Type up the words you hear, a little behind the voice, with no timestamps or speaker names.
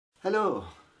Hello,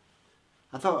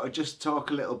 I thought I'd just talk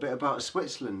a little bit about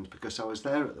Switzerland because I was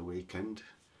there at the weekend.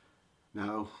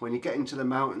 Now, when you get into the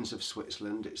mountains of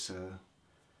Switzerland, it's a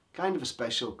kind of a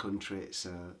special country. It's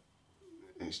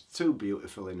too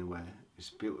beautiful in a way. It's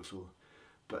beautiful,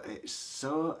 but it's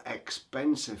so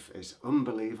expensive. It's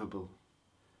unbelievable,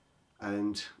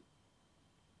 and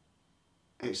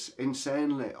it's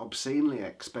insanely, obscenely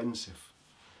expensive.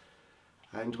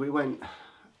 And we went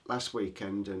last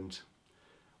weekend, and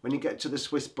when you get to the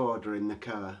Swiss border in the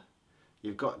car,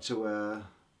 you've got to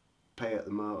pay at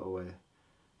the motorway.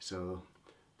 So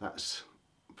that's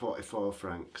 44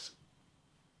 francs.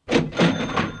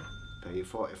 Pay you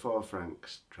 44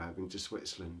 francs driving to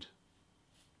Switzerland.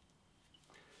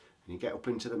 And you get up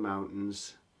into the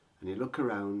mountains and you look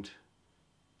around,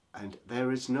 and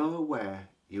there is nowhere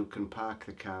you can park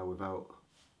the car without.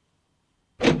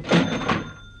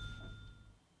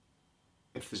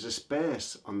 If there's a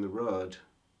space on the road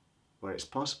where it's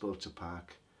possible to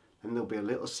park, then there'll be a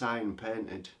little sign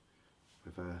painted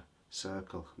with a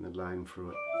circle and a line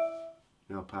through it.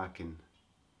 No parking.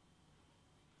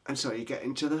 And so you get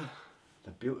into the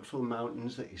beautiful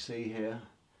mountains that you see here,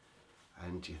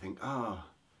 and you think, oh,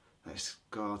 let's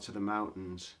go to the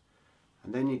mountains.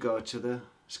 And then you go to the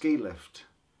ski lift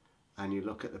and you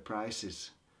look at the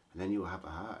prices, and then you'll have a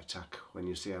heart attack when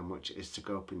you see how much it is to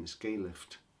go up in the ski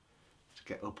lift to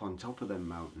get up on top of them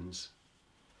mountains.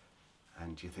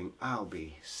 And you think, I'll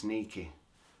be sneaky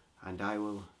and I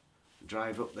will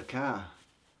drive up the car.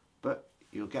 But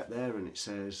you'll get there and it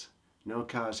says, no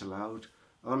cars allowed,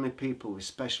 only people with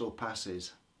special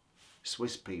passes,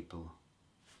 Swiss people,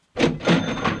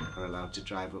 are allowed to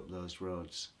drive up those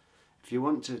roads. If you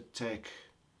want to take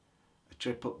a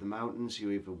trip up the mountains, you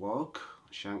either walk,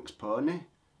 Shank's pony,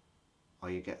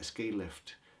 or you get a ski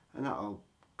lift. And that'll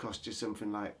cost you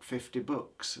something like 50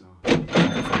 bucks or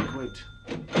 50 quid,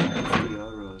 50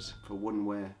 euros for one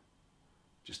way,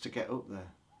 just to get up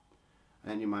there.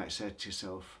 And then you might say to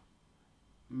yourself,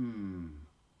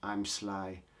 I'm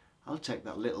sly, I'll take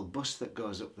that little bus that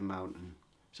goes up the mountain.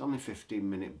 It's only a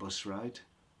 15-minute bus ride.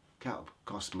 Can't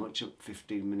cost much a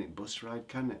 15-minute bus ride,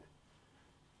 can it?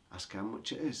 Ask how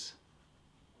much it is.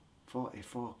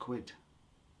 44 quid.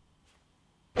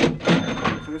 For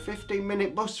a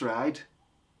 15-minute bus ride?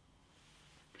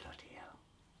 Bloody hell.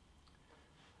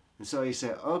 And so you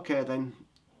say, okay then,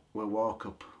 we'll walk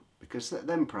up. Because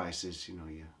them prices,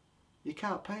 you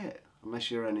can't pay it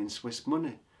unless you're earning Swiss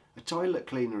money. A toilet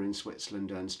cleaner in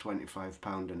Switzerland earns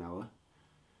 £25 an hour.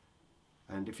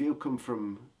 And if you come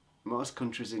from most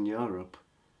countries in Europe,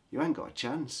 you ain't got a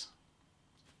chance.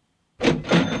 And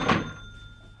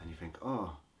you think,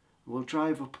 oh, we'll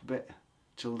drive up a bit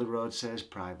till the road says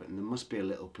private, and there must be a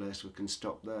little place we can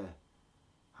stop there.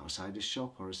 Outside a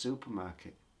shop or a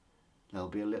supermarket. There'll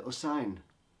be a little sign.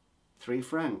 3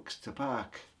 francs to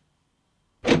park.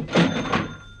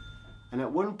 And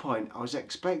at one point I was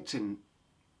expecting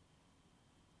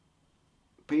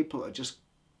people to just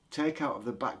take out of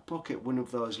the back pocket one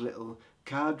of those little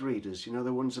card readers,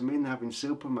 the ones they have in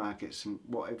supermarkets, and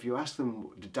what if you ask them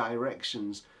the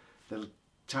directions, they'll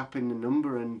tap in the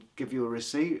number and give you a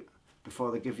receipt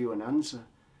before they give you an answer.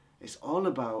 It's all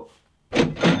about,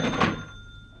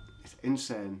 it's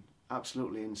insane,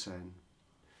 absolutely insane.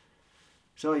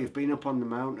 So you've been up on the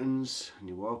mountains and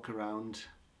you walk around,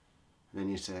 and then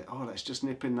you say, oh, let's just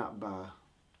nip in that bar,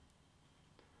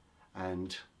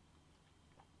 and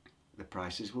the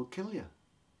prices will kill you.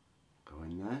 Go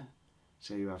in there,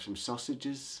 say you have some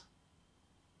sausages,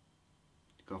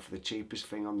 go for the cheapest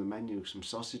thing on the menu, some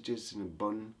sausages and a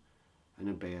bun and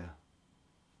a beer.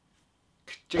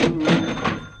 Ka-ching!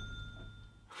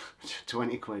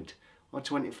 20 quid, or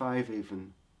 25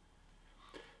 even.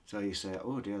 So you say,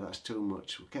 oh dear, that's too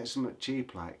much. We'll get something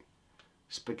cheap like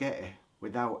spaghetti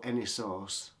without any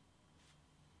sauce.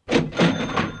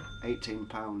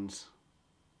 £18.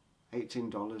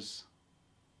 $18.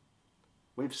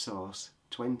 With sauce,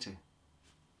 20.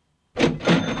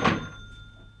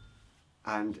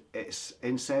 And it's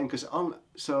insane because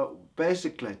so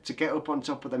basically to get up on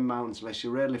top of them mountains, unless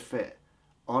you're really fit,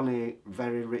 only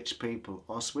very rich people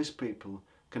or Swiss people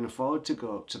can afford to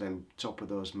go up to the top of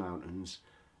those mountains.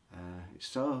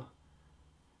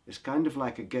 It's kind of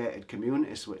like a gated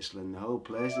community, Switzerland. The whole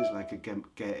place is like a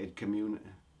gated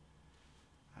community.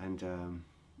 And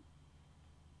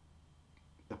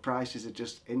the prices are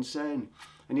just insane.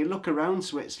 And you look around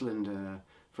Switzerland,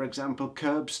 for example,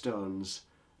 curbstones.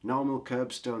 Normal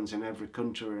curbstones in every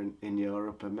country in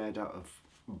Europe are made out of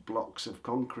blocks of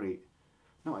concrete.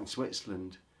 Not in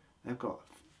Switzerland. They've got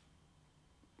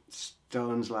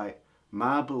stones like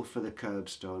marble for the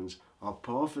curbstones, or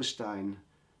porphystein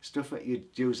stuff that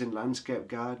you'd use in landscape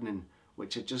gardening,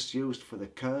 which are just used for the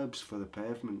curbs, for the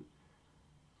pavement.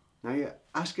 Now you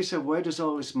ask yourself, where does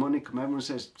all this money come? Everyone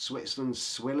says Switzerland's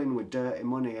swilling with dirty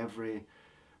money. Every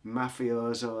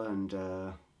mafioso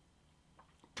and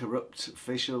corrupt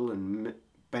official and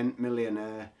bent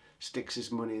millionaire sticks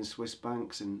his money in Swiss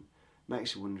banks, and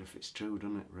makes you wonder if it's true,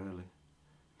 doesn't it, really?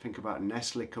 Think about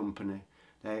Nestle company.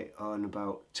 They own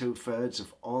about 2/3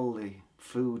 of all the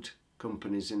food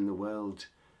companies in the world,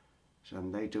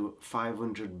 and they do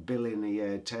 500 billion a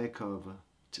year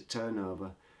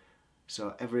turnover.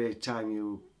 So every time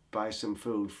you buy some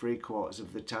food, 3/4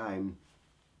 of the time,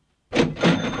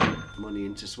 money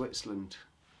into Switzerland.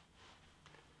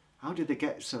 How did they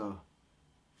get so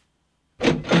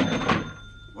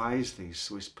wise, these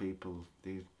Swiss people?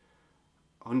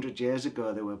 100 years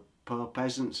ago they were poor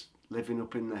peasants living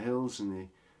up in the hills, and the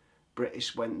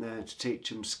British went there to teach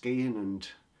them skiing and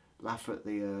laugh at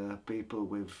the people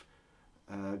with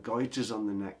goiters on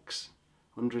their necks.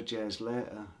 100 years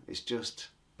later, it's just...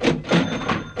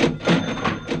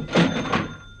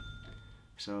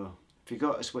 So if you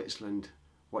go to Switzerland,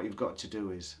 what you've got to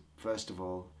do is, first of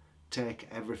all, take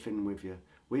everything with you.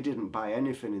 We didn't buy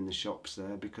anything in the shops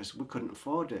there because we couldn't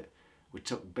afford it. We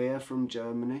took beer from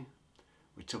Germany,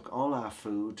 we took all our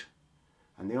food,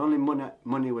 and the only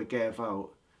money we gave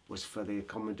out was for the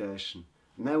accommodation.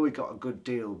 And there we got a good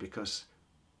deal because,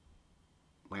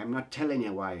 well, I'm not telling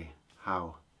you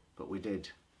how, but we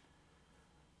did.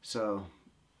 So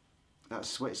that's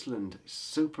Switzerland. It's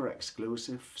super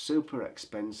exclusive, super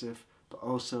expensive, but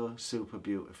also super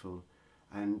beautiful.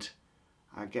 And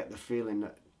I get the feeling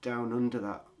that down under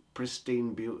that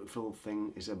pristine, beautiful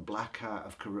thing is a black heart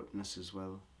of corruptness as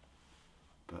well.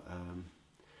 But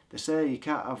they say you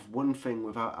can't have one thing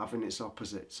without having its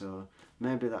opposite, so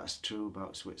maybe that's true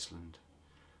about Switzerland.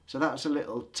 So that's a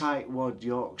little tightwad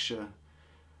Yorkshire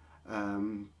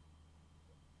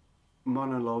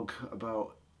monologue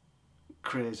about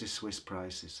crazy Swiss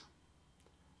prices.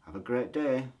 Have a great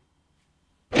day.